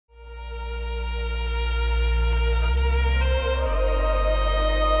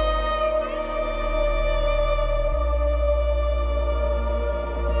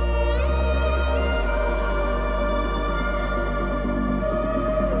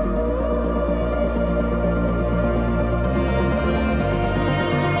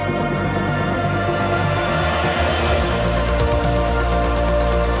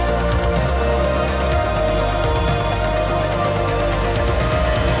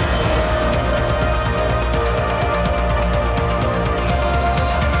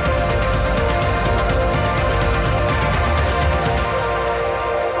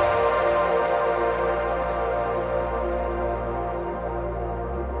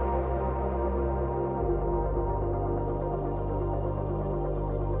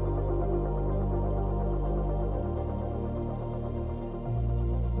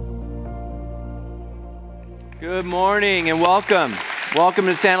Good morning and welcome. Welcome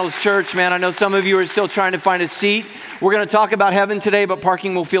to Sandals Church, man. I know some of you are still trying to find a seat. We're going to talk about heaven today, but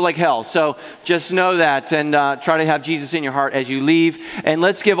parking will feel like hell. So just know that and try to have Jesus in your heart as you leave. And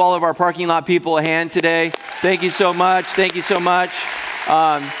let's give all of our parking lot people a hand today. Thank you so much. Thank you so much.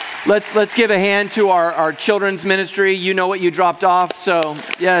 Let's give a hand to our children's ministry. You know what you dropped off. So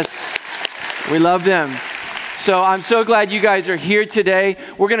yes, we love them. So I'm so glad you guys are here today.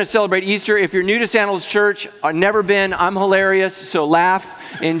 We're going to celebrate Easter. If you're new to Sandals Church, I've never been, I'm hilarious, so laugh,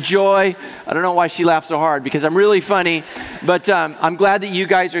 enjoy. I don't know why she laughs so hard because I'm really funny, but I'm glad that you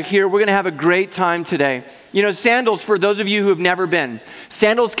guys are here. We're going to have a great time today. You know, Sandals, for those of you who have never been,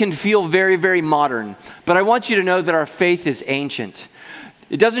 Sandals can feel very, very modern, but I want you to know that our faith is ancient.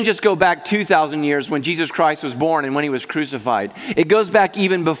 It doesn't just go back 2,000 years when Jesus Christ was born and when he was crucified. It goes back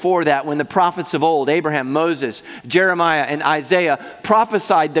even before that when the prophets of old, Abraham, Moses, Jeremiah, and Isaiah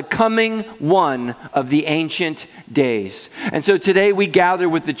prophesied the coming one of the ancient days. And so today we gather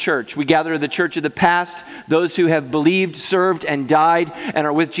with the church. We gather the church of the past, those who have believed, served, and died and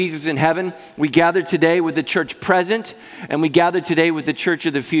are with Jesus in heaven. We gather today with the church present, and we gather today with the church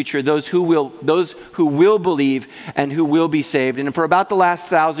of the future, those who will believe and who will be saved. And for about the last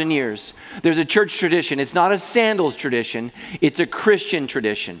 1,000 years, there's a church tradition. It's not a Sandals tradition. It's a Christian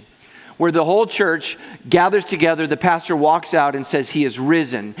tradition where the whole church gathers together. The pastor walks out and says he is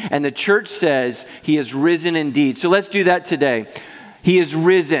risen. And the church says he is risen indeed. So let's do that today. He is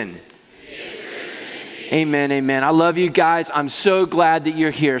risen. Amen, amen. I love you guys. I'm so glad that you're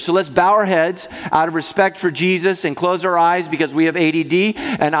here. So let's bow our heads out of respect for Jesus and close our eyes because we have ADD.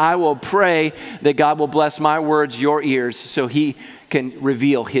 And I will pray that God will bless my words, your ears, so he can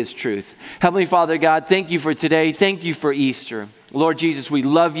reveal his truth. Heavenly Father God, thank you for today. Thank you for Easter. Lord Jesus, we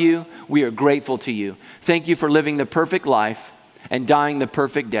love you. We are grateful to you. Thank you for living the perfect life and dying the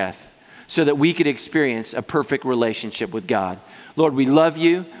perfect death so that we could experience a perfect relationship with God. Lord, we love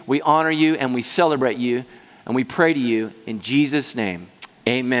you, we honor you, and we celebrate you, and we pray to you in Jesus' name.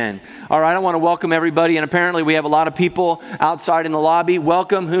 Amen. All right, I want to welcome everybody, and apparently we have a lot of people outside in the lobby.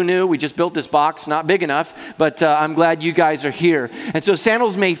 Welcome. Who knew? We just built this box, not big enough, but I'm glad you guys are here. And so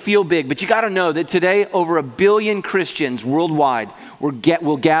Sandals may feel big, but you got to know that today over 1 billion Christians worldwide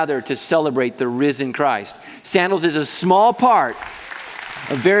will gather to celebrate the risen Christ. Sandals is a small part,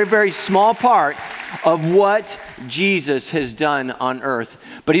 a very, very small part of what Jesus has done on earth.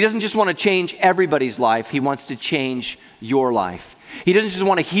 But he doesn't just want to change everybody's life. He wants to change your life. He doesn't just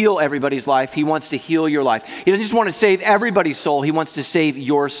want to heal everybody's life. He wants to heal your life. He doesn't just want to save everybody's soul. He wants to save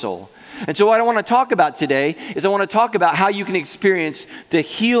your soul. And so what I want to talk about today is I want to talk about how you can experience the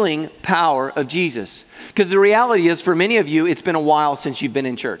healing power of Jesus. Because the reality is for many of you, it's been a while since you've been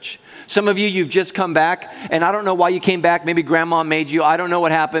in church. Some of you, you've just come back, and I don't know why you came back. Maybe grandma made you. I don't know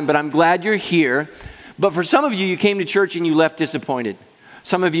what happened, but I'm glad you're here. But for some of you, you came to church and you left disappointed.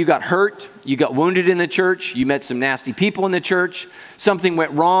 Some of you got hurt, you got wounded in the church, you met some nasty people in the church, something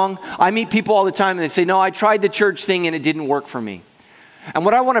went wrong. I meet people all the time and they say, no, I tried the church thing and it didn't work for me. And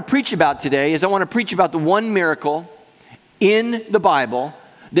what I want to preach about today is I want to preach about the one miracle in the Bible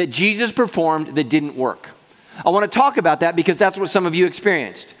that Jesus performed that didn't work. I want to talk about that because that's what some of you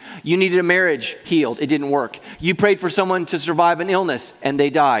experienced. You needed a marriage healed. It didn't work. You prayed for someone to survive an illness and they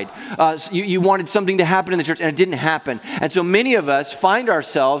died. You wanted something to happen in the church and it didn't happen. And so many of us find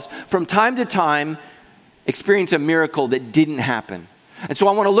ourselves from time to time experience a miracle that didn't happen. And so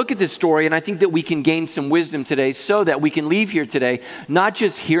I want to look at this story, and I think that we can gain some wisdom today so that we can leave here today not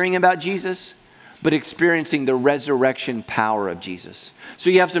just hearing about Jesus, but experiencing the resurrection power of Jesus. So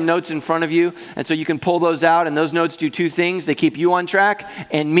you have some notes in front of you, and so you can pull those out, and those notes do two things. They keep you on track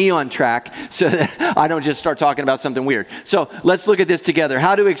and me on track so that I don't just start talking about something weird. So let's look at this together.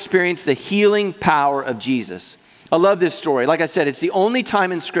 How to experience the healing power of Jesus. I love this story. Like I said, it's the only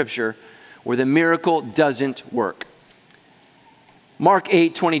time in Scripture where the miracle doesn't work. Mark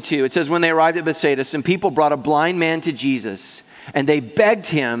 8:22, it says, when they arrived at Bethsaida, some people brought a blind man to Jesus, and they begged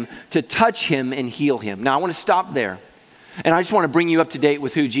him to touch him and heal him. Now, I want to stop there. And I just want to bring you up to date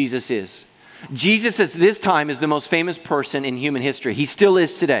with who Jesus is. Jesus at this time is the most famous person in human history. He still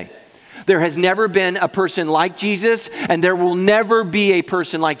is today. There has never been a person like Jesus, and there will never be a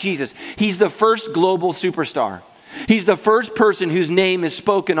person like Jesus. He's the first global superstar. He's the first person whose name is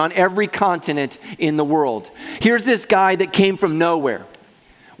spoken on every continent in the world. Here's this guy that came from nowhere.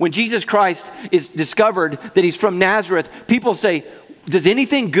 When Jesus Christ is discovered that he's from Nazareth, people say, does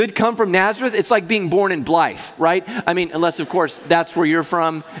anything good come from Nazareth? It's like being born in Blythe, right? I mean, unless, of course, that's where you're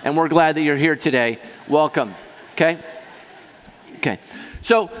from, and we're glad that you're here today. Welcome, okay? Okay,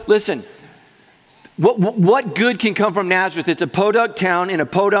 so listen, What good can come from Nazareth? It's a podunk town in a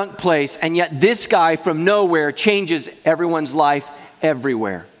podunk place, and yet this guy from nowhere changes everyone's life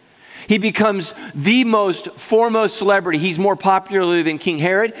everywhere. He becomes the most foremost celebrity. He's more popular than King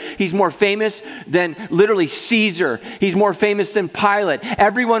Herod. He's more famous than literally Caesar. He's more famous than Pilate.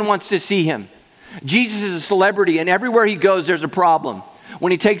 Everyone wants to see him. Jesus is a celebrity, and everywhere he goes, there's a problem.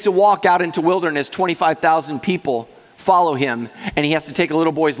 When he takes a walk out into wilderness, 25,000 people follow him, and he has to take a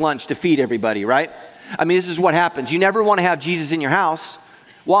little boy's lunch to feed everybody, right? I mean, this is what happens. You never want to have Jesus in your house.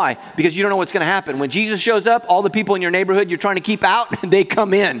 Why? Because you don't know what's going to happen. When Jesus shows up, all the people in your neighborhood you're trying to keep out, they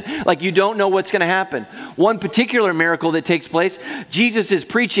come in. Like you don't know what's going to happen. One particular miracle that takes place, Jesus is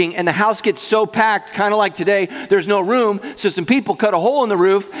preaching and the house gets so packed, kind of like today, there's no room. So some people cut a hole in the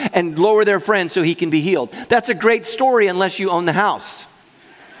roof and lower their friend so he can be healed. That's a great story unless you own the house,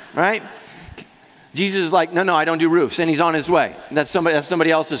 right? Jesus is like, no, I don't do roofs. And he's on his way. That's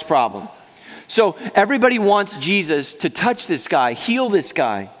somebody else's problem. So everybody wants Jesus to touch this guy, heal this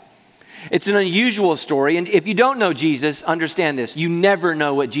guy. It's an unusual story. And if you don't know Jesus, understand this. You never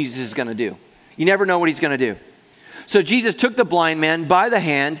know what Jesus is going to do. You never know what he's going to do. So Jesus took the blind man by the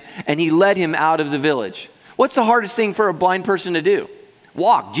hand and he led him out of the village. What's the hardest thing for a blind person to do?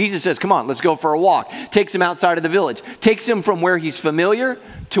 Walk. Jesus says, come on, let's go for a walk. Takes him outside of the village. Takes him from where he's familiar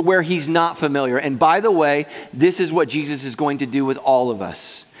to where he's not familiar. And by the way, this is what Jesus is going to do with all of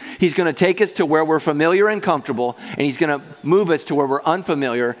us. He's going to take us to where we're familiar and comfortable, and he's going to move us to where we're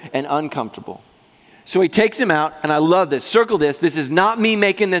unfamiliar and uncomfortable. So he takes him out, and I love this. Circle this. This is not me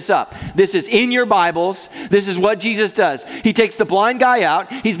making this up. This is in your Bibles. This is what Jesus does. He takes the blind guy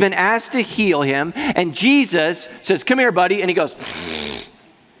out. He's been asked to heal him, and Jesus says, come here, buddy, and he goes,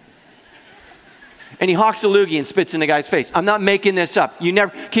 and he hawks a loogie and spits in the guy's face. I'm not making this up.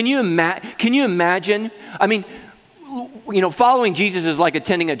 Can you imagine? I mean, you know, following Jesus is like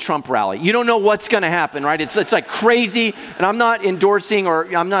attending a Trump rally. You don't know what's going to happen, right? It's like crazy, and I'm not endorsing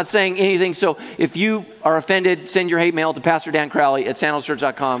or I'm not saying anything. So if you are offended, send your hate mail to Pastor Dan Crowley at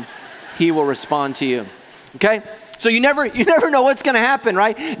sandalschurch.com. He will respond to you, okay? So you never know what's going to happen,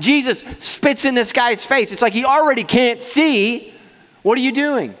 right? Jesus spits in this guy's face. It's like he already can't see. What are you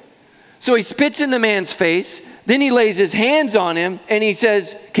doing? So he spits in the man's face, then he lays his hands on him, and he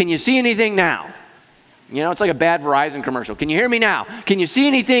says, can you see anything now? You know, it's like a bad Verizon commercial. Can you hear me now? Can you see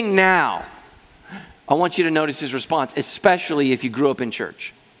anything now? I want you to notice his response, especially if you grew up in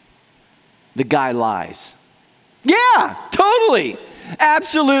church. The guy lies. Yeah, totally.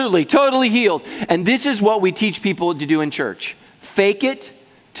 Absolutely. Totally healed. And this is what we teach people to do in church. Fake it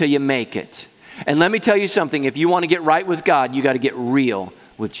till you make it. And let me tell you something. If you want to get right with God, you got to get real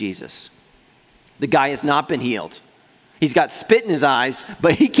with Jesus. The guy has not been healed. He's got spit in his eyes,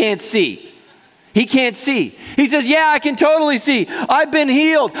 but he can't see. He can't see. He says, yeah, I can totally see. I've been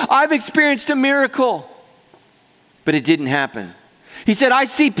healed. I've experienced a miracle. But it didn't happen. He said, I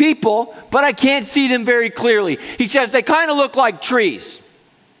see people, but I can't see them very clearly. He says, they kind of look like trees.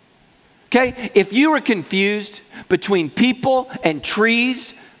 Okay? If you were confused between people and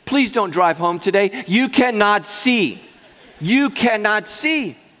trees, please don't drive home today. You cannot see. You cannot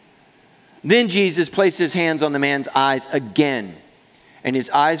see. Then Jesus placed his hands on the man's eyes again. And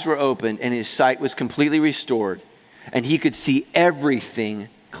his eyes were opened, and his sight was completely restored, and he could see everything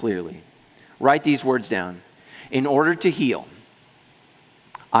clearly. Write these words down. In order to heal,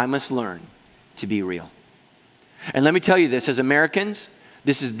 I must learn to be real. And let me tell you this, as Americans,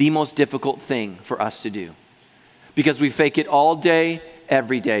 this is the most difficult thing for us to do. Because we fake it all day,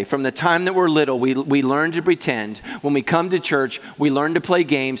 every day. From the time that we're little, we learn to pretend. When we come to church, we learn to play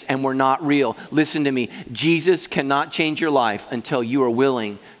games, and we're not real. Listen to me. Jesus cannot change your life until you are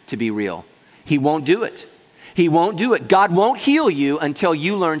willing to be real. He won't do it. He won't do it. God won't heal you until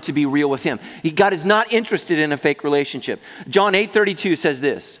you learn to be real with him. God is not interested in a fake relationship. John 8:32 says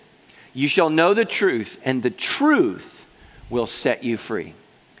this, you shall know the truth, and the truth will set you free.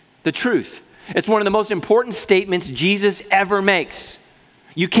 The truth. It's one of the most important statements Jesus ever makes.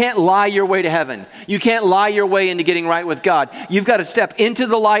 You can't lie your way to heaven. You can't lie your way into getting right with God. You've got to step into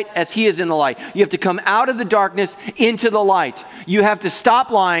the light as he is in the light. You have to come out of the darkness into the light. You have to stop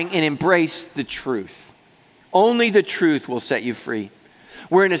lying and embrace the truth. Only the truth will set you free.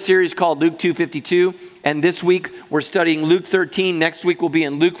 We're in a series called Luke 2:52, and this week we're studying Luke 13. Next week we'll be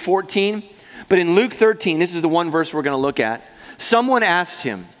in Luke 14. But in Luke 13, this is the one verse we're going to look at. Someone asked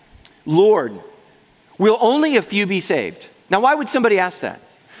him, Lord, will only a few be saved? Now, why would somebody ask that?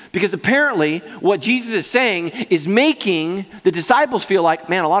 Because apparently what Jesus is saying is making the disciples feel like,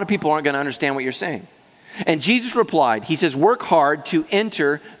 man, a lot of people aren't going to understand what you're saying. And Jesus replied, he says, work hard to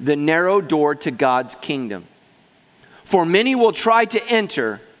enter the narrow door to God's kingdom. For many will try to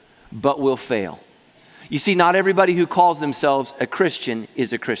enter, but will fail. You see, not everybody who calls themselves a Christian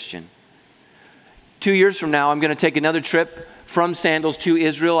is a Christian. 2 years from now, I'm going to take another trip from Sandals to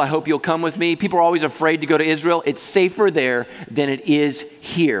Israel. I hope you'll come with me. People are always afraid to go to Israel. It's safer there than it is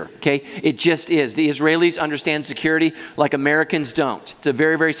here, okay? It just is. The Israelis understand security like Americans don't. It's a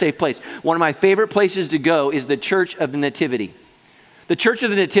very, very safe place. One of my favorite places to go is the Church of the Nativity. The Church of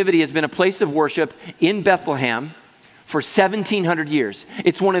the Nativity has been a place of worship in Bethlehem for 1,700 years.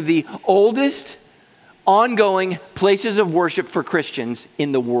 It's one of the oldest ongoing places of worship for Christians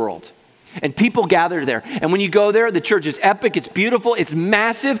in the world. And people gather there. And when you go there, the church is epic. It's beautiful. It's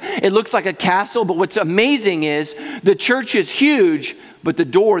massive. It looks like a castle. But what's amazing is the church is huge, but the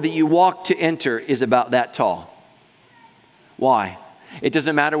door that you walk to enter is about that tall. Why? It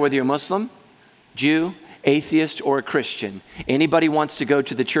doesn't matter whether you're Muslim, Jew, atheist, or a Christian. Anybody wants to go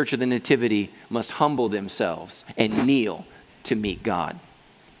to the Church of the Nativity must humble themselves and kneel to meet God.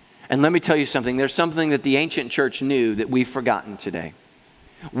 And let me tell you something. There's something that the ancient church knew that we've forgotten today.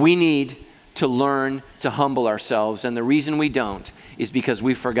 We need to learn to humble ourselves, and the reason we don't is because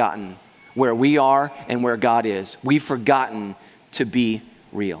we've forgotten where we are and where God is. We've forgotten to be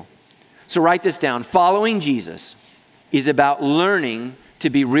real. So write this down. Following Jesus is about learning to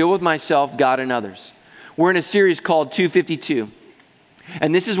be real with myself, God, and others. We're in a series called 252.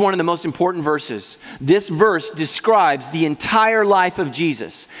 And this is one of the most important verses. This verse describes the entire life of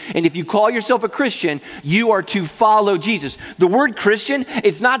Jesus. And if you call yourself a Christian, you are to follow Jesus. The word Christian,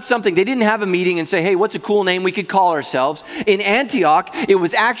 it's not something, they didn't have a meeting and say, hey, what's a cool name we could call ourselves? In Antioch, it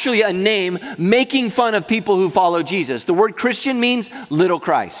was actually a name making fun of people who follow Jesus. The word Christian means little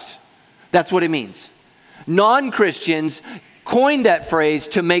Christ. That's what it means. Non-Christians coined that phrase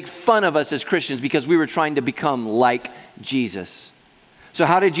to make fun of us as Christians because we were trying to become like Jesus. So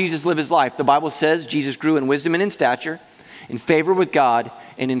how did Jesus live his life? The Bible says Jesus grew in wisdom and in stature, in favor with God,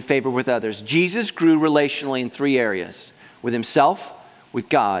 and in favor with others. Jesus grew relationally in 3 areas: with himself, with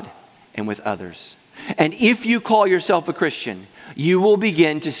God, and with others. And if you call yourself a Christian, you will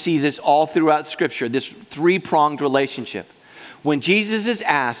begin to see this all throughout Scripture, this 3-pronged relationship. When Jesus is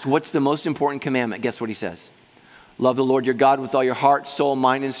asked, what's the most important commandment? Guess what he says? Love the Lord your God with all your heart, soul,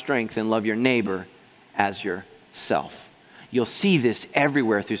 mind, and strength, and love your neighbor as yourself. You'll see this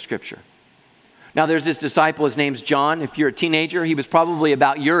everywhere through Scripture. Now, there's this disciple. His name's John. If you're a teenager, he was probably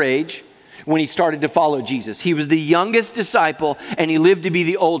about your age when he started to follow Jesus. He was the youngest disciple, and he lived to be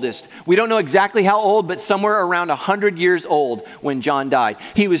the oldest. We don't know exactly how old, but somewhere around 100 years old when John died.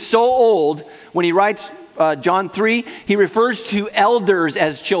 He was so old, when he writes John 3, he refers to elders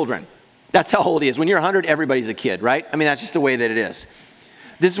as children. That's how old he is. When you're 100, everybody's a kid, right? I mean, that's just the way that it is.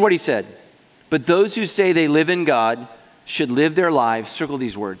 This is what he said. But those who say they live in God should live their lives, circle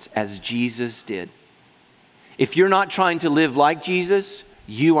these words, as Jesus did. If you're not trying to live like Jesus,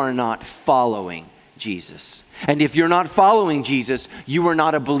 you are not following Jesus. And if you're not following Jesus, you are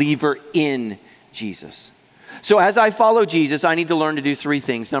not a believer in Jesus. So as I follow Jesus, I need to learn to do 3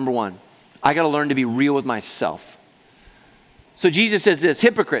 things. Number 1, I got to learn to be real with myself. So Jesus says this,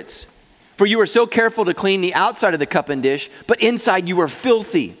 hypocrites, for you are so careful to clean the outside of the cup and dish, but inside you are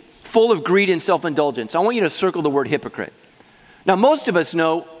filthy, full of greed and self-indulgence. I want you to circle the word hypocrite. Now, most of us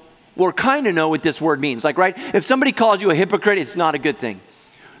know, or kind of know what this word means. Like, right? If somebody calls you a hypocrite, it's not a good thing.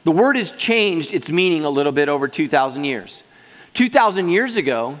 The word has changed its meaning a little bit over 2,000 years. 2,000 years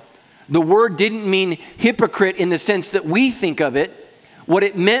ago, the word didn't mean hypocrite in the sense that we think of it. What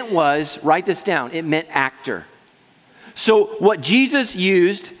it meant was, write this down, it meant actor. So what Jesus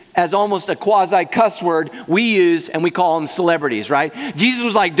used as almost a quasi-cuss word, we use and we call them celebrities, right? Jesus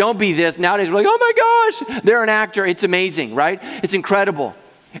was like, don't be this. Nowadays we're like, oh my gosh, they're an actor. It's amazing, right? It's incredible.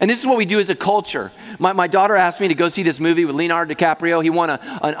 And this is what we do as a culture. My daughter asked me to go see this movie with Leonardo DiCaprio. He won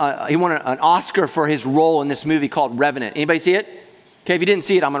an Oscar for his role in this movie called Revenant. Anybody see it? Okay, if you didn't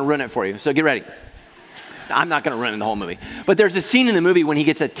see it, I'm going to ruin it for you. So get ready. I'm not going to ruin the whole movie. But there's a scene in the movie when he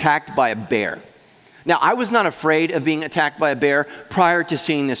gets attacked by a bear. Now, I was not afraid of being attacked by a bear prior to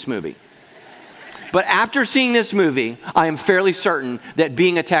seeing this movie. But after seeing this movie, I am fairly certain that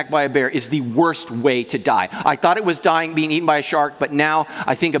being attacked by a bear is the worst way to die. I thought it was being eaten by a shark, but now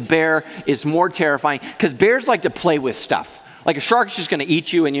I think a bear is more terrifying because bears like to play with stuff. Like a shark's just going to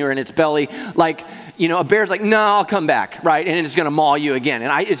eat you and you're in its belly. Like, you know, a bear's like, no, I'll come back, right? And it's going to maul you again.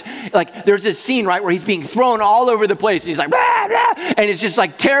 And it's like, there's this scene, right, where he's being thrown all over the place. And he's like, blah, blah, and it's just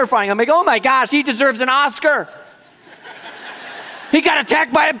like terrifying. I'm like, oh my gosh, he deserves an Oscar. He got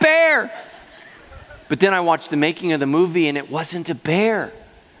attacked by a bear. But then I watched the making of the movie and it wasn't a bear.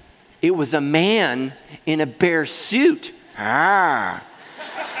 It was a man in a bear suit.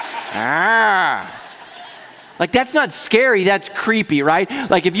 Like, that's not scary, that's creepy, right?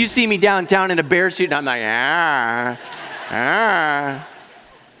 Like, if you see me downtown in a bear suit and I'm like,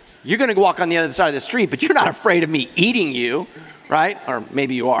 you're going to walk on the other side of the street, but you're not afraid of me eating you, right? Or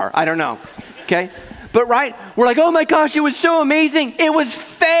maybe you are. I don't know. Okay? But, right, we're like, oh my gosh, it was so amazing. It was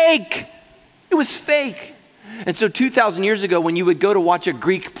fake. It was fake. And so 2,000 years ago, when you would go to watch a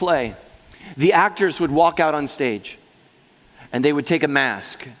Greek play, the actors would walk out on stage and they would take a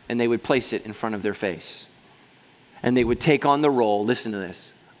mask and they would place it in front of their face. And they would take on the role, listen to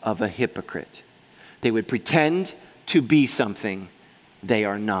this, of a hypocrite. They would pretend to be something they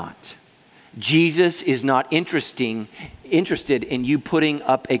are not. Jesus is not interested in you putting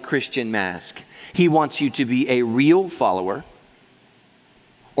up a Christian mask. He wants you to be a real follower,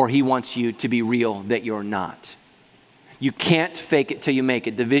 or he wants you to be real that you're not. You can't fake it till you make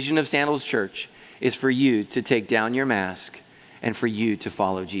it. The vision of Sandals Church is for you to take down your mask and for you to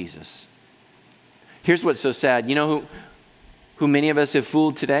follow Jesus. Here's what's so sad. You know who many of us have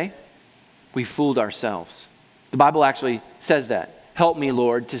fooled today? We fooled ourselves. The Bible actually says that. Help me,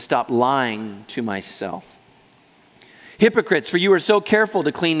 Lord, to stop lying to myself. Hypocrites, for you are so careful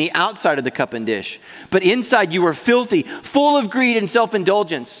to clean the outside of the cup and dish, but inside you are filthy, full of greed and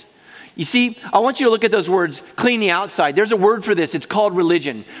self-indulgence. You see, I want you to look at those words, clean the outside. There's a word for this. It's called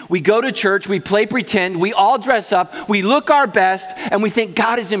religion. We go to church, we play pretend, we all dress up, we look our best, and we think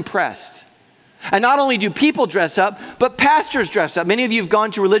God is impressed. And not only do people dress up, but pastors dress up. Many of you have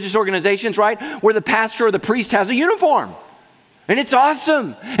gone to religious organizations, right, where the pastor or the priest has a uniform. And it's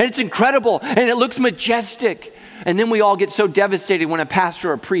awesome, and it's incredible, and it looks majestic. And then we all get so devastated when a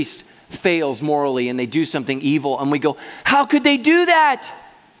pastor or a priest fails morally and they do something evil, and we go, how could they do that?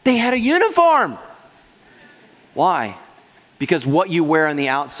 They had a uniform. Why? Because what you wear on the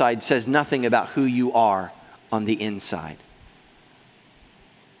outside says nothing about who you are on the inside.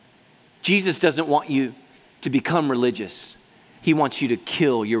 Jesus doesn't want you to become religious. He wants you to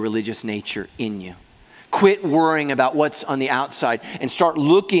kill your religious nature in you. Quit worrying about what's on the outside and start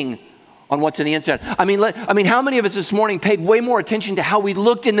looking on what's on the inside. I mean, how many of us this morning paid way more attention to how we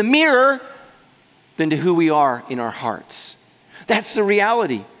looked in the mirror than to who we are in our hearts? That's the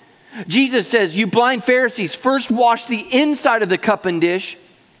reality. Jesus says, you blind Pharisees, first wash the inside of the cup and dish,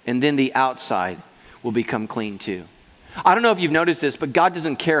 and then the outside will become clean too. I don't know if you've noticed this, but God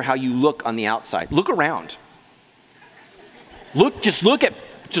doesn't care how you look on the outside. Look around. Just look at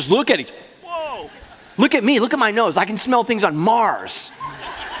it. Whoa. Look at me, look at my nose. I can smell things on Mars.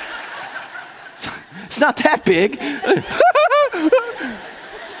 It's not that big.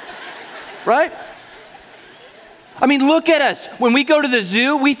 Right? I mean, look at us. When we go to the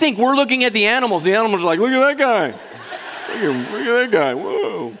zoo, we think we're looking at the animals. The animals are like, look at that guy. Look at that guy.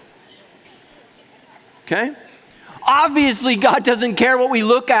 Whoa. Okay? Obviously, God doesn't care what we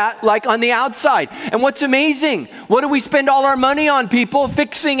look at like on the outside. And what's amazing, what do we spend all our money on, people?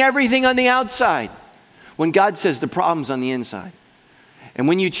 Fixing everything on the outside. When God says the problem's on the inside. And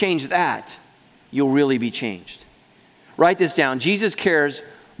when you change that, you'll really be changed. Write this down. Jesus cares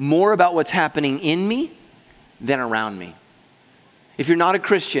more about what's happening in me than around me. If you're not a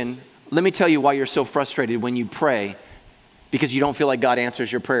Christian, let me tell you why you're so frustrated when you pray, because you don't feel like God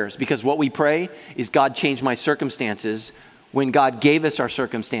answers your prayers. Because what we pray is, God changed my circumstances, when God gave us our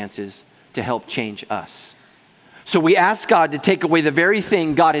circumstances to help change us. So we ask God to take away the very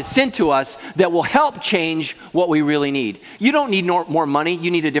thing God has sent to us that will help change what we really need. You don't need more money,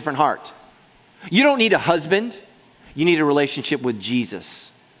 you need a different heart. You don't need a husband, you need a relationship with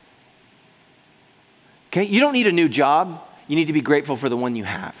Jesus. Okay? You don't need a new job, you need to be grateful for the one you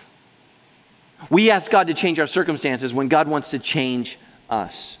have. We ask God to change our circumstances when God wants to change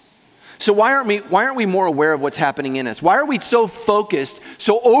us. So why aren't we more aware of what's happening in us? Why are we so focused,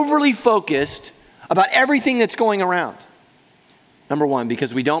 so overly focused about everything that's going around? Number one,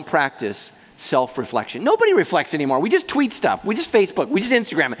 because we don't practice self-reflection. Nobody reflects anymore. We just tweet stuff. We just Facebook. We just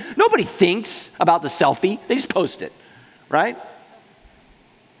Instagram it. Nobody thinks about the selfie. They just post it, right?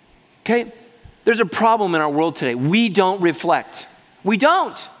 Okay? There's a problem in our world today. We don't reflect. We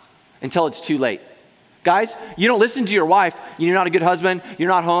don't until it's too late. Guys, you don't listen to your wife. You're not a good husband. You're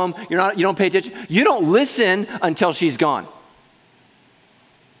not home. You don't pay attention. You don't listen until she's gone.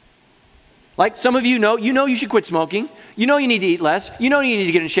 Like some of you know you should quit smoking. You know you need to eat less. You know you need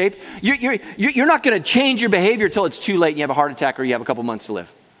to get in shape. You're not going to change your behavior until it's too late and you have a heart attack or you have a couple months to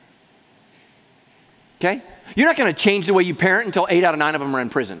live. Okay? You're not going to change the way you parent until 8 out of 9 of them are in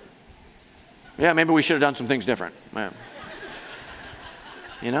prison. Yeah, maybe we should have done some things different.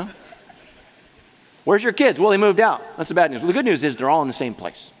 You know? Where's your kids? Well, they moved out. That's the bad news. Well, the good news is they're all in the same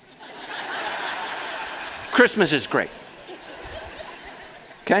place. Christmas is great.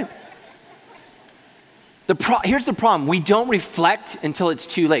 Okay? Here's the problem. We don't reflect until it's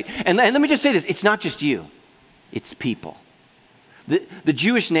too late. And let me just say this. It's not just you. It's people. The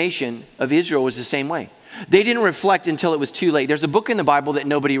Jewish nation of Israel was the same way. They didn't reflect until it was too late. There's a book in the Bible that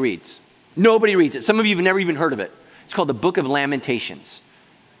nobody reads. Nobody reads it. Some of you have never even heard of it. It's called the Book of Lamentations.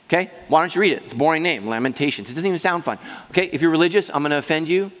 Okay? Why don't you read it? It's a boring name, Lamentations. It doesn't even sound fun. Okay? If you're religious, I'm going to offend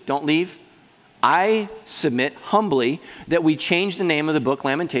you. Don't leave. I submit humbly that we change the name of the book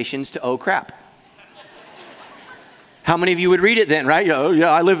Lamentations to Oh Crap. How many of you would read it then, right? Oh, yeah,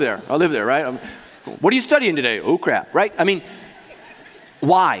 I live there. I live there, right? What are you studying today? Oh crap, right? I mean,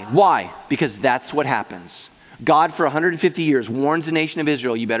 why? Why? Because that's what happens. God for 150 years warns the nation of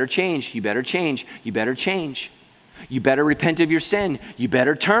Israel, you better change, you better change, you better change. You better repent of your sin. You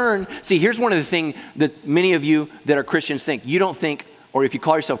better turn. See, here's one of the things that many of you that are Christians think. You don't think, or if you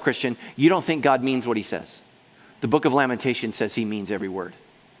call yourself Christian, you don't think God means what he says. The book of Lamentations says he means every word.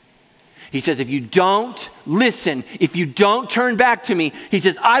 He says, if you don't listen, if you don't turn back to me, he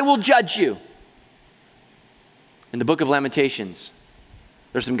says, I will judge you. In the book of Lamentations,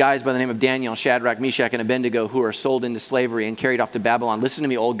 there's some guys by the name of Daniel, Shadrach, Meshach, and Abednego who are sold into slavery and carried off to Babylon. Listen to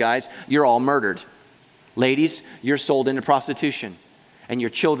me, old guys, you're all murdered. Ladies, you're sold into prostitution, and your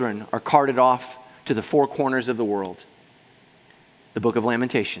children are carted off to the four corners of the world. The book of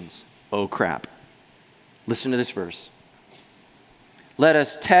Lamentations. Oh, crap. Listen to this verse. Let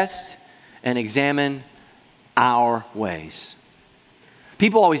us test and examine our ways.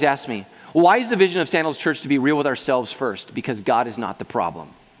 People always ask me, why is the vision of Sandals Church to be real with ourselves first? Because God is not the problem.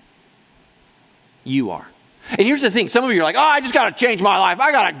 You are. And here's the thing. Some of you are like, oh, I just got to change my life.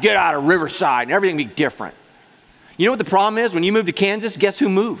 I got to get out of Riverside and everything be different. You know what the problem is? When you moved to Kansas, guess who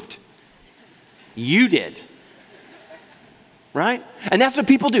moved? You did. Right? And that's what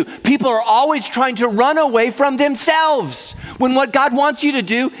people do. People are always trying to run away from themselves when what God wants you to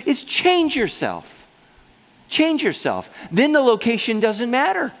do is change yourself. Change yourself. Then the location doesn't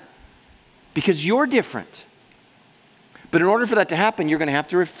matter because you're different. But in order for that to happen, you're going to have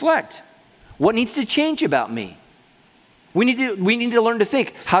to reflect. What needs to change about me? We need to learn to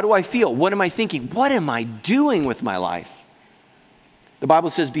think, how do I feel? What am I thinking? What am I doing with my life? The Bible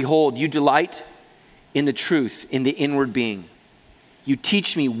says, behold, you delight in the truth, in the inward being. You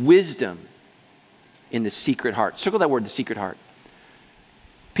teach me wisdom in the secret heart. Circle that word, the secret heart.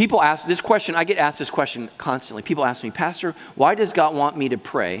 People ask this question, I get asked this question constantly. People ask me, Pastor, why does God want me to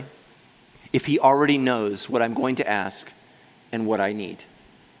pray if he already knows what I'm going to ask and what I need?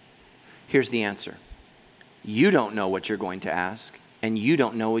 Here's the answer. You don't know what you're going to ask, and you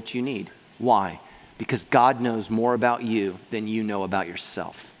don't know what you need. Why? Because God knows more about you than you know about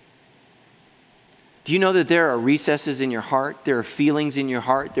yourself. Do you know that there are recesses in your heart? There are feelings in your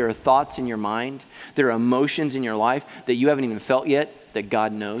heart. There are thoughts in your mind. There are emotions in your life that you haven't even felt yet that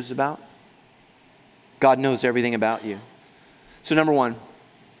God knows about? God knows everything about you. So number one,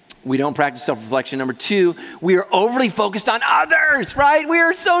 we don't practice self-reflection. Number two, we are overly focused on others, right? We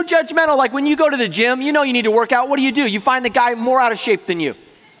are so judgmental. Like when you go to the gym, you know you need to work out. What do? You find the guy more out of shape than you.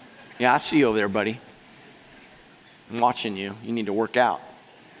 Yeah, I see you over there, buddy. I'm watching you. You need to work out.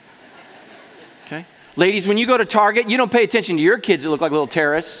 Okay? Ladies, when you go to Target, you don't pay attention to your kids that look like little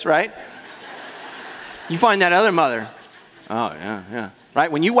terrorists, right? You find that other mother. Oh, yeah.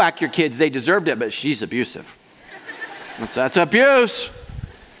 Right? When you whack your kids, they deserved it, but she's abusive. That's abuse.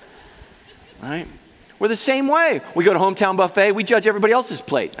 Right? We're the same way. We go to Hometown Buffet, we judge everybody else's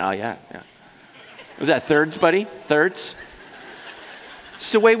plate. Oh, yeah. Was that thirds, buddy? Thirds?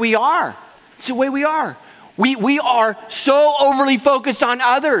 It's the way we are. It's the way we are. We are so overly focused on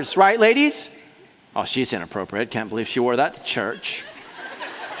others, right, ladies? Oh, she's inappropriate. Can't believe she wore that to church.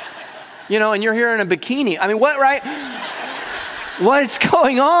 You know, and you're here in a bikini. I mean, what, right? What is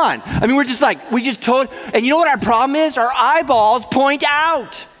going on? I mean, and you know what our problem is? Our eyeballs point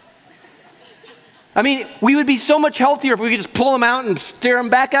out. I mean, we would be so much healthier if we could just pull them out and stare them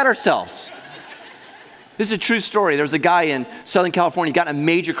back at ourselves. This is a true story. There was a guy in Southern California, got in a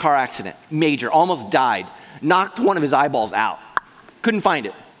major car accident. Major, almost died. Knocked one of his eyeballs out. Couldn't find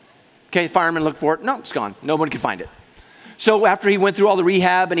it. Okay, fireman looked for it. No, it's gone. Nobody could find it. So after he went through all the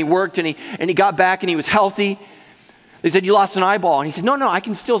rehab and he worked and he got back and he was healthy, they said, you lost an eyeball. And he said, no, I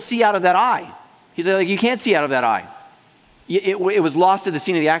can still see out of that eye. He said, you can't see out of that eye. It was lost at the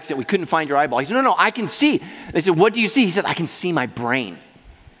scene of the accident. We couldn't find your eyeball. He said, no, I can see. They said, what do you see? He said, I can see my brain.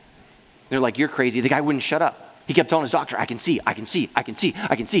 They're like, you're crazy. The guy wouldn't shut up. He kept telling his doctor, I can see.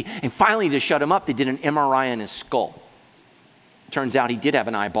 And finally, to shut him up, they did an MRI on his skull. Turns out he did have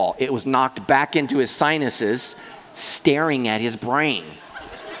an eyeball. It was knocked back into his sinuses, staring at his brain.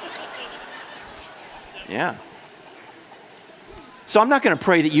 Yeah. So I'm not going to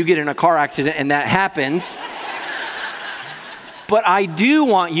pray that you get in a car accident and that happens. But I do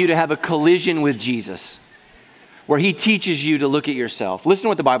want you to have a collision with Jesus where he teaches you to look at yourself. Listen to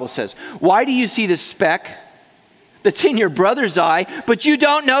what the Bible says. Why do you see the speck that's in your brother's eye, but you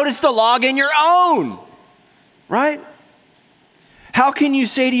don't notice the log in your own? Right? How can you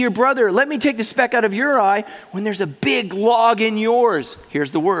say to your brother, let me take the speck out of your eye when there's a big log in yours?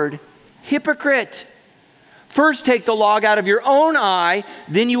 Here's the word, hypocrite. First take the log out of your own eye,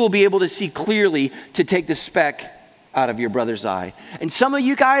 then you will be able to see clearly to take the speck out of your brother's eye. And some of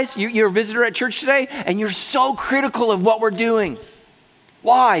you guys, you're a visitor at church today, and you're so critical of what we're doing.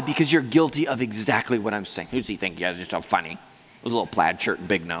 Why? Because you're guilty of exactly what I'm saying. Who does he think he has? You're so funny. With a little plaid shirt and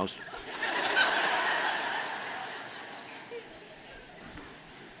big nose.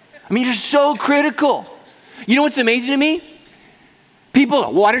 I mean, you're so critical. You know what's amazing to me? People,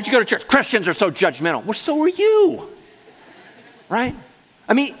 well, why don't you go to church? Christians are so judgmental. Well, so are you. Right?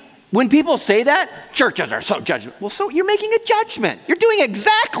 I mean, when people say that, churches are so judgmental. Well, so you're making a judgment. You're doing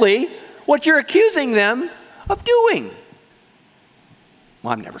exactly what you're accusing them of doing.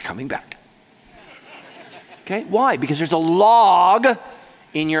 Well, I'm never coming back. Okay? Why? Because there's a log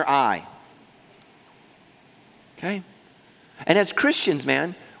in your eye. Okay? And as Christians,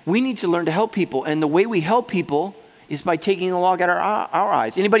 man, we need to learn to help people. And the way we help people is by taking the log out of our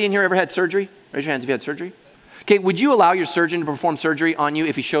eyes. Anybody in here ever had surgery? Raise your hands if you had surgery. Okay, would you allow your surgeon to perform surgery on you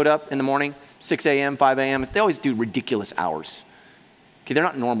if he showed up in the morning, 6 a.m., 5 a.m.? They always do ridiculous hours. Okay, they're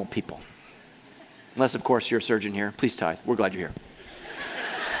not normal people. Unless, of course, you're a surgeon here. Please tithe. We're glad you're here.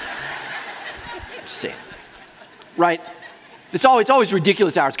 Let's see. Right? It's always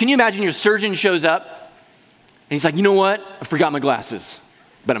ridiculous hours. Can you imagine your surgeon shows up and he's like, you know what? I forgot my glasses,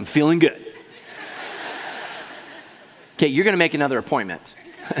 but I'm feeling good. Okay, you're going to make another appointment.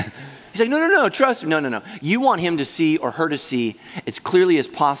 He's like, no, trust me. No. You want him to see or her to see as clearly as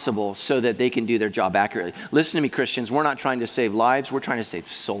possible so that they can do their job accurately. Listen to me, Christians. We're not trying to save lives. We're trying to save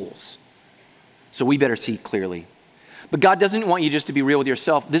souls. So we better see clearly. But God doesn't want you just to be real with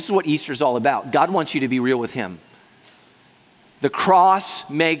yourself. This is what Easter's all about. God wants you to be real with him. The cross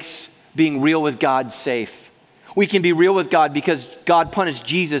makes being real with God safe. We can be real with God because God punished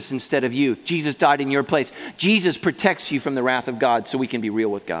Jesus instead of you. Jesus died in your place. Jesus protects you from the wrath of God so we can be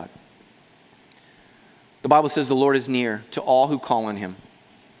real with God. The Bible says the Lord is near to all who call on him.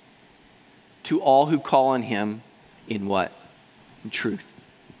 To all who call on him in what? In truth.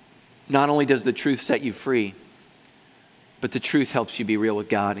 Not only does the truth set you free, but the truth helps you be real with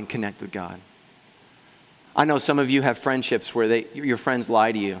God and connect with God. I know some of you have friendships where your friends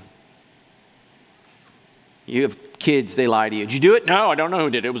lie to you. You have kids, they lie to you. Did you do it? No, I don't know who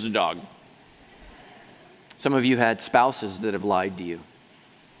did it. It was a dog. Some of you had spouses that have lied to you.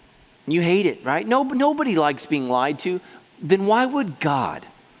 You hate it, right? Nobody likes being lied to. Then why would God?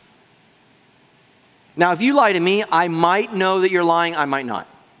 Now, if you lie to me, I might know that you're lying. I might not.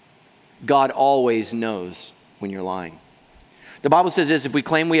 God always knows when you're lying. The Bible says this, if we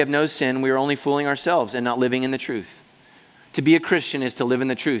claim we have no sin, we are only fooling ourselves and not living in the truth. To be a Christian is to live in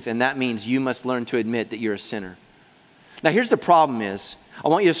the truth, and that means you must learn to admit that you're a sinner. Now, here's the problem is, I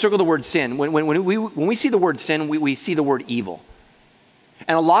want you to circle the word sin. When we see the word sin, we see the word evil.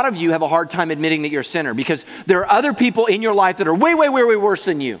 And a lot of you have a hard time admitting that you're a sinner because there are other people in your life that are way, way, way, way worse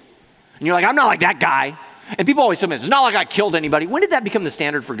than you. And you're like, I'm not like that guy. And people always say, it's not like I killed anybody. When did that become the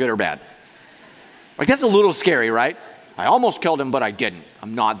standard for good or bad? Like, that's a little scary, right? I almost killed him, but I didn't.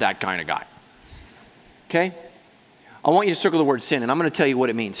 I'm not that kind of guy. Okay? I want you to circle the word sin, and I'm going to tell you what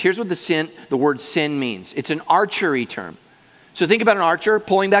it means. Here's what the word sin means. It's an archery term. So think about an archer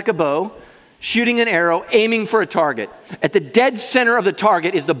pulling back a bow, shooting an arrow, aiming for a target. At the dead center of the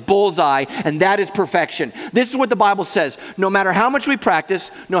target is the bullseye, and that is perfection. This is what the Bible says. No matter how much we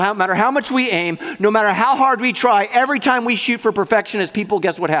practice, no matter how much we aim, no matter how hard we try, every time we shoot for perfection as people,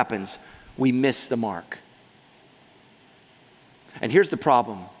 guess what happens? We miss the mark. And here's the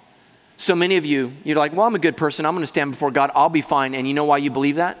problem. So many of you, you're like, well, I'm a good person. I'm going to stand before God. I'll be fine. And you know why you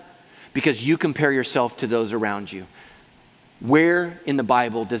believe that? Because you compare yourself to those around you. Where in the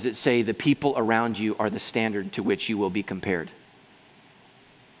Bible does it say the people around you are the standard to which you will be compared?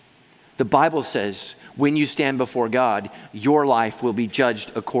 The Bible says when you stand before God, your life will be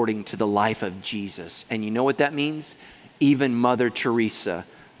judged according to the life of Jesus. And you know what that means? Even Mother Teresa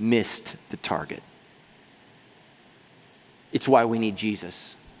missed the target. It's why we need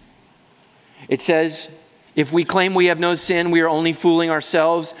Jesus. It says, if we claim we have no sin, we are only fooling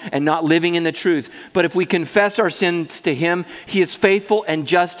ourselves and not living in the truth. But if we confess our sins to him, he is faithful and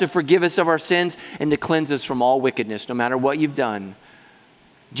just to forgive us of our sins and to cleanse us from all wickedness. No matter what you've done,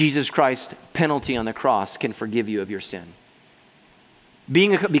 Jesus Christ's penalty on the cross can forgive you of your sin.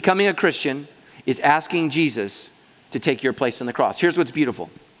 Becoming a Christian is asking Jesus to take your place on the cross. Here's what's beautiful.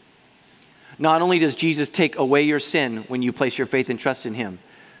 Not only does Jesus take away your sin when you place your faith and trust in him,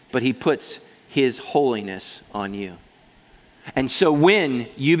 but he puts his holiness on you. And so when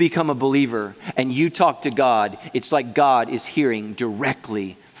you become a believer and you talk to God, it's like God is hearing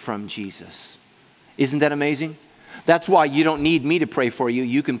directly from Jesus. Isn't that amazing? That's why you don't need me to pray for you.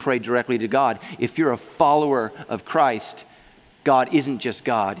 You can pray directly to God. If you're a follower of Christ, God isn't just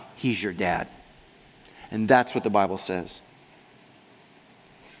God, he's your dad. And that's what the Bible says.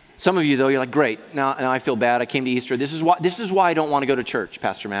 Some of you, though, you're like, great, now I feel bad. I came to Easter. This is why I don't want to go to church,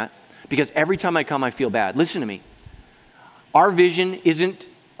 Pastor Matt, because every time I come, I feel bad. Listen to me. Our vision isn't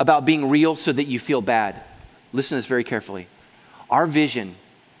about being real so that you feel bad. Listen to this very carefully. Our vision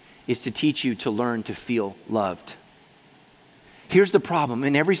is to teach you to learn to feel loved. Here's the problem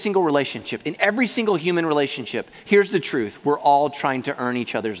in every single relationship, in every single human relationship. Here's the truth. We're all trying to earn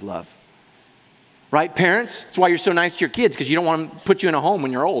each other's love. Right, parents? That's why you're so nice to your kids, because you don't want to put you in a home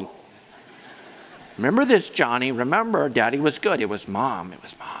when you're old. Remember this, Johnny. Remember, Daddy was good. It was Mom. It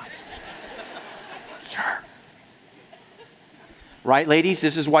was Mom. Sure. Right, ladies?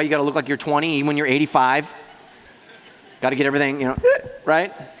 This is why you got to look like you're 20, even when you're 85. Got to get everything,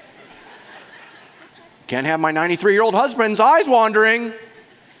 right? Can't have my 93-year-old husband's eyes wandering.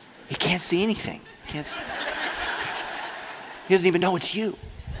 He can't see anything. He doesn't even know it's you.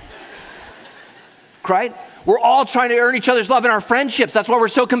 Right? We're all trying to earn each other's love in our friendships. That's why we're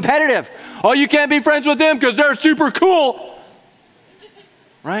so competitive. Oh, you can't be friends with them because they're super cool.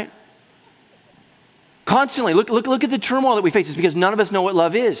 Right? Constantly, look at the turmoil that we face. It's because none of us know what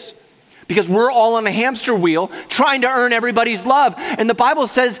love is. Because we're all on a hamster wheel trying to earn everybody's love. And the Bible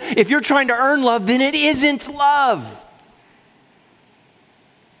says if you're trying to earn love, then it isn't love.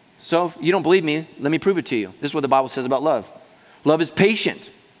 So if you don't believe me, let me prove it to you. This is what the Bible says about love. Love is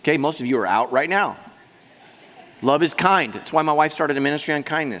patient. Okay, most of you are out right now. Love is kind. That's why my wife started a ministry on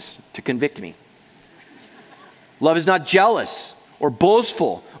kindness, to convict me. Love is not jealous or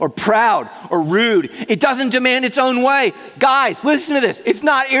boastful or proud or rude. It doesn't demand its own way. Guys, listen to this. It's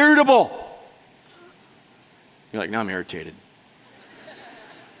not irritable. You're like, now I'm irritated.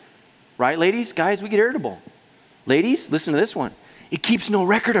 Right, ladies? Guys, we get irritable. Ladies, listen to this one. It keeps no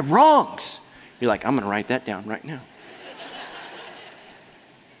record of wrongs. You're like, I'm going to write that down right now.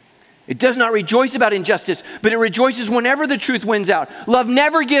 It does not rejoice about injustice, but it rejoices whenever the truth wins out. Love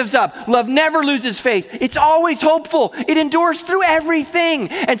never gives up. Love never loses faith. It's always hopeful. It endures through everything.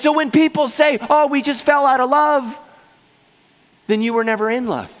 And so when people say, oh, we just fell out of love, then you were never in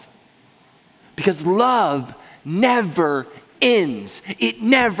love. Because love never ends. It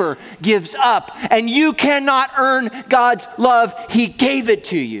never gives up. And you cannot earn God's love. He gave it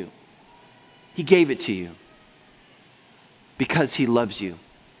to you. He gave it to you because he loves you.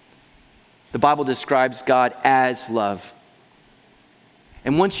 The Bible describes God as love.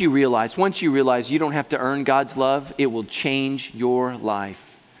 And once you realize you don't have to earn God's love, it will change your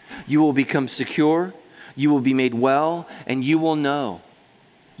life. You will become secure, you will be made well, and you will know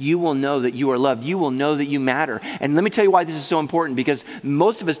that you are loved. You will know that you matter. And let me tell you why this is so important, because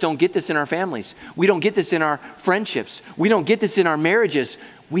most of us don't get this in our families. We don't get this in our friendships. We don't get this in our marriages.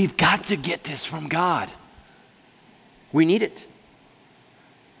 We've got to get this from God. We need it.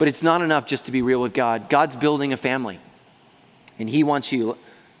 But it's not enough just to be real with God. God's building a family. And he wants you,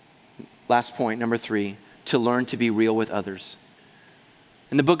 last point, number 3, to learn to be real with others.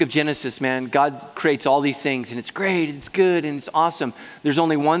 In the book of Genesis, man, God creates all these things, and it's great, it's good, and it's awesome. There's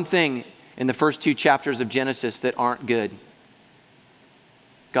only one thing in the first 2 chapters of Genesis that aren't good.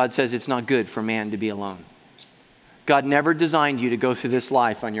 God says it's not good for man to be alone. God never designed you to go through this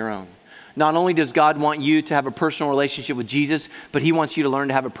life on your own. Not only does God want you to have a personal relationship with Jesus, but he wants you to learn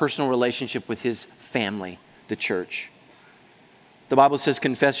to have a personal relationship with his family, the church. The Bible says,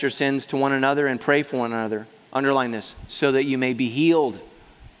 confess your sins to one another and pray for one another. Underline this, so that you may be healed.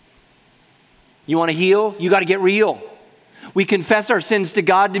 You want to heal? You got to get real. We confess our sins to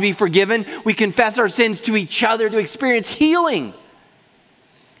God to be forgiven. We confess our sins to each other to experience healing.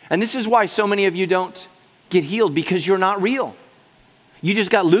 And this is why so many of you don't get healed, because you're not real. You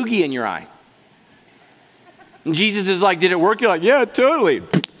just got loogie in your eye. And Jesus is like, did it work? You're like, yeah, totally.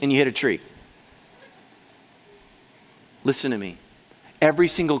 And you hit a tree. Listen to me. Every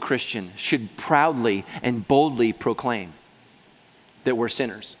single Christian should proudly and boldly proclaim that we're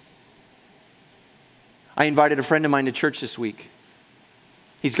sinners. I invited a friend of mine to church this week.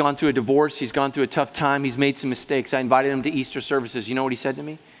 He's gone through a divorce. He's gone through a tough time. He's made some mistakes. I invited him to Easter services. You know what he said to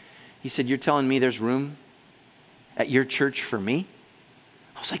me? He said, you're telling me there's room at your church for me?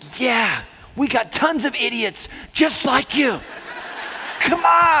 I was like, yeah, we got tons of idiots just like you. Come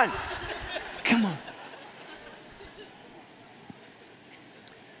on. Come on.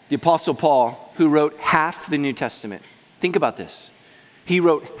 The Apostle Paul, who wrote half the New Testament. Think about this. He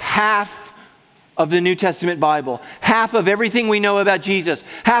wrote half of the New Testament Bible, half of everything we know about Jesus,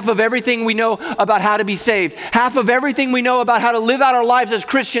 half of everything we know about how to be saved, half of everything we know about how to live out our lives as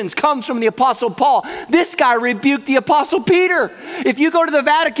Christians comes from the Apostle Paul. This guy rebuked the Apostle Peter. If you go to the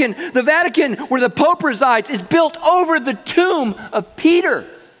Vatican where the Pope resides is built over the tomb of Peter.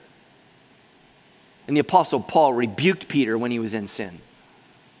 And the Apostle Paul rebuked Peter when he was in sin.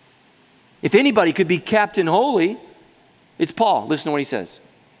 If anybody could be Captain Holy, it's Paul. Listen to what he says.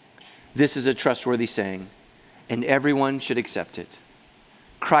 This is a trustworthy saying, and everyone should accept it.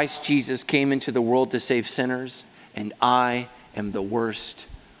 Christ Jesus came into the world to save sinners, and I am the worst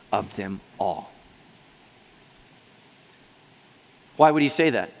of them all. Why would he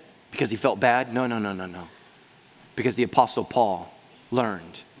say that? Because he felt bad? No. Because the Apostle Paul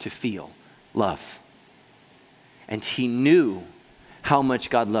learned to feel love. And he knew how much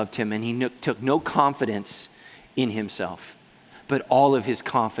God loved him, and he took no confidence in himself. But all of his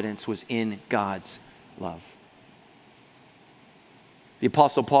confidence was in God's love. The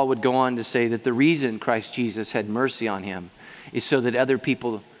Apostle Paul would go on to say that the reason Christ Jesus had mercy on him is so that other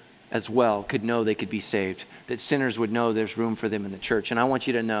people as well could know they could be saved, that sinners would know there's room for them in the church. And I want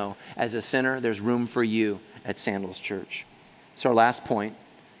you to know, as a sinner, there's room for you at Sandals Church. So our last point,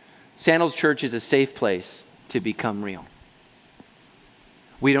 Sandals Church is a safe place to become real.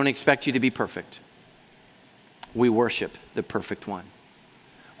 We don't expect you to be perfect. We worship the perfect one.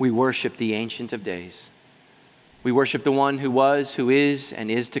 We worship the Ancient of Days. We worship the one who was, who is,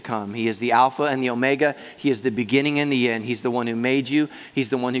 and is to come. He is the Alpha and the Omega. He is the beginning and the end. He's the one who made you. He's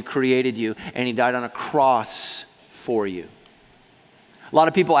the one who created you. And he died on a cross for you. A lot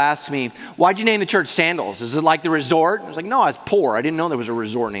of people ask me, why'd you name the church Sandals? Is it like the resort? I was like, no, I was poor. I didn't know there was a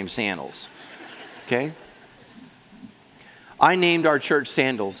resort named Sandals. Okay? I named our church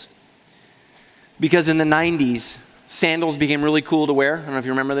Sandals because in the 90s, sandals became really cool to wear. I don't know if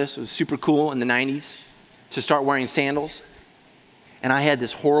you remember this. It was super cool in the 90s to start wearing sandals. And I had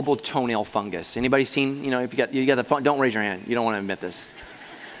this horrible toenail fungus. Anybody seen, if you got the don't raise your hand. You don't want to admit this.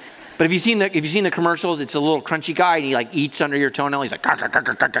 But if you've seen the commercials, it's a little crunchy guy and he like eats under your toenail. He's like, "Ka, ka, ka,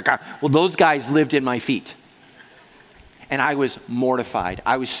 ka, ka, ka, ka." Well, those guys lived in my feet. And I was mortified.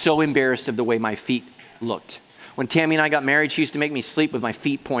 I was so embarrassed of the way my feet looked. When Tammy and I got married, she used to make me sleep with my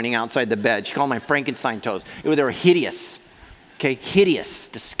feet pointing outside the bed. She called them my Frankenstein toes. They were hideous. Okay, hideous,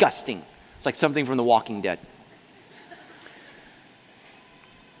 disgusting. It's like something from The Walking Dead.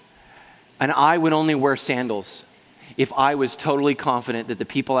 And I would only wear sandals if I was totally confident that the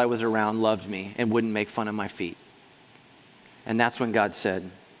people I was around loved me and wouldn't make fun of my feet. And that's when God said,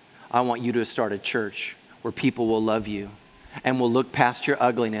 I want you to start a church where people will love you and will look past your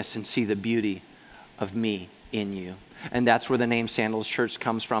ugliness and see the beauty of me in you. And that's where the name Sandals Church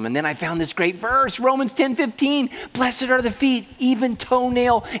comes from. And then I found this great verse, Romans 10:15. Blessed are the feet, even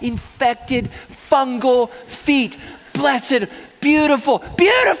toenail infected, fungal feet. Blessed, beautiful,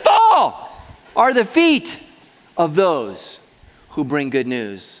 beautiful are the feet of those who bring good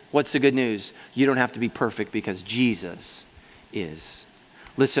news. What's the good news? You don't have to be perfect because Jesus is.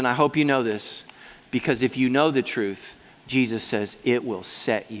 Listen, I hope you know this, because if you know the truth, Jesus says it will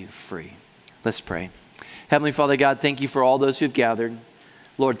set you free. Let's pray. Heavenly Father God, thank you for all those who've gathered.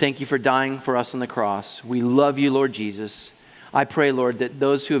 Lord, thank you for dying for us on the cross. We love you, Lord Jesus. I pray, Lord, that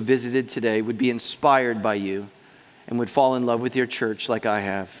those who have visited today would be inspired by you and would fall in love with your church like I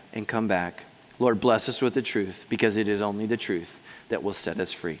have and come back. Lord, bless us with the truth, because it is only the truth that will set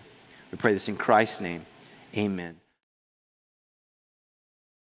us free. We pray this in Christ's name. Amen.